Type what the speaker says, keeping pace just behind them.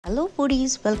Hello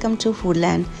foodies, welcome to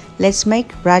Foodland. Let's make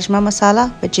Rajma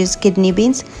Masala, which is kidney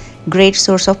beans, great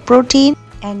source of protein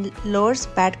and lowers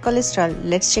bad cholesterol.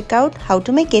 Let's check out how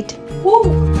to make it.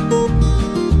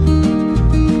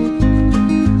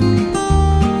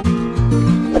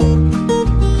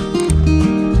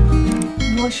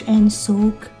 Wash and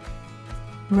soak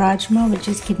Rajma, which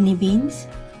is kidney beans,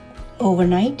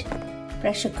 overnight.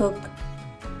 Pressure cook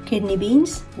kidney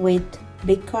beans with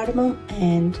big cardamom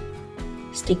and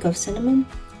stick of cinnamon.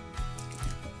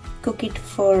 Cook it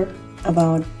for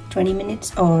about 20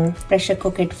 minutes or pressure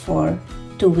cook it for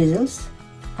 2 whistles.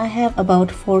 I have about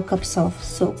 4 cups of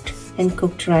soaked and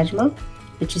cooked rajma,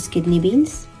 which is kidney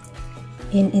beans.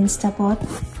 In Instapot,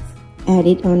 add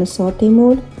it on a saute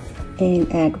mode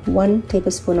and add 1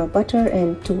 tablespoon of butter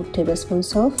and 2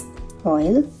 tablespoons of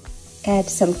oil. Add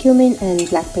some cumin and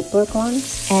black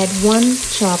peppercorns. Add 1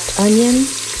 chopped onion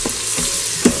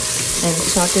and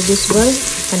saute this well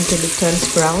until it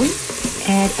turns brown.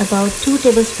 Add about 2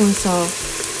 tablespoons of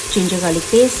ginger garlic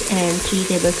paste and 3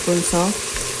 tablespoons of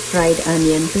fried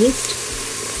onion paste.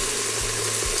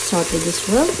 Saute this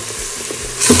well.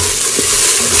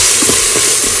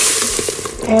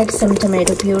 Add some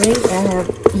tomato puree. I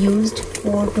have used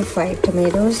 4 to 5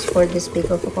 tomatoes for this big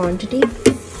of a quantity.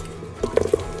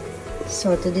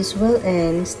 Saute this well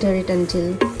and stir it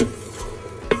until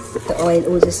the oil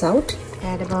oozes out.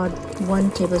 Add about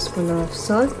 1 tablespoon of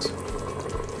salt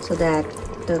so that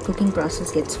the cooking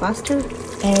process gets faster.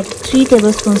 Add 3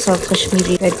 tablespoons of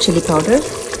Kashmiri red chili powder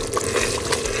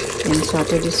and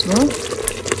saute this well.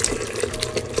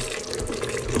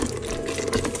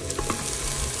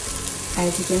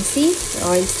 As you can see, the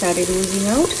oil started oozing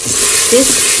out. This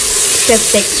step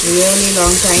takes really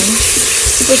long time,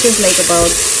 which is like about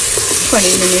 20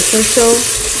 minutes or so,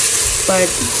 but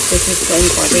this is the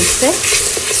important step.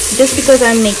 Just because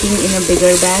I'm making in a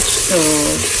bigger batch, so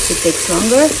it takes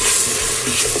longer.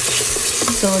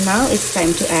 So now it's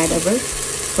time to add our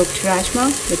cooked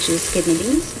rajma, which is kidney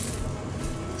beans.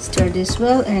 Stir this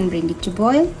well and bring it to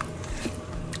boil.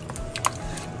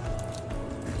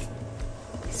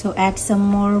 So add some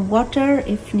more water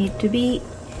if need to be.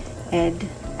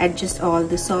 Adjust all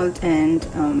the salt and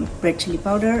red chili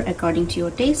powder according to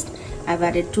your taste. I've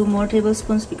added 2 more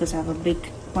tablespoons because I have a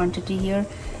big quantity here.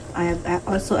 I have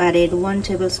also added 1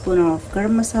 tablespoon of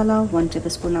Garam Masala, 1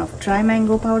 tablespoon of dry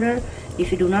mango powder.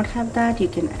 If you do not have that, you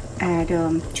can add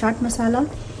chaat masala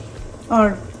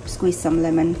or squeeze some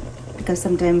lemon because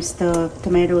sometimes the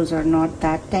tomatoes are not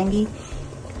that tangy.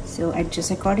 So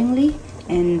adjust accordingly.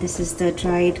 And this is the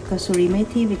dried kasuri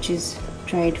methi, which is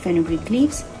dried fenugreek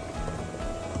leaves.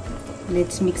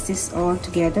 Let's mix this all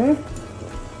together.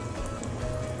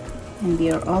 And we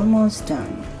are almost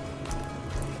done.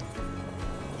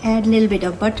 Add a little bit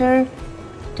of butter,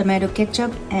 tomato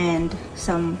ketchup and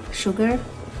some sugar.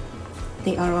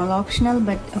 They are all optional,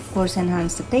 but of course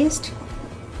enhance the taste.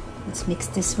 Let's mix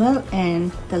this well.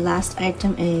 And the last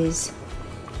item is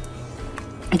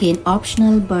again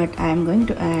optional, but I'm going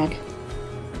to add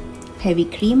heavy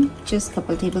cream, just a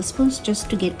couple tablespoons, just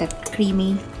to get that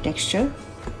creamy texture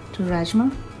to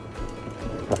rajma.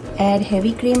 Add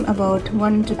heavy cream, about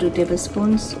 1 to 2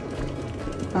 tablespoons.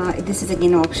 This is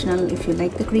again optional. If you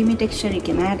like the creamy texture, you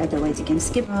can add, otherwise you can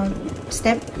skip a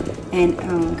step. And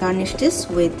garnish this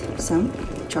with some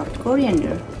chopped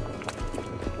coriander.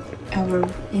 Our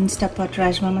Instapot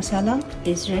Rajma Masala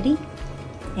is ready.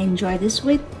 Enjoy this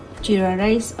with jeera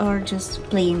rice or just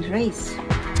plain rice.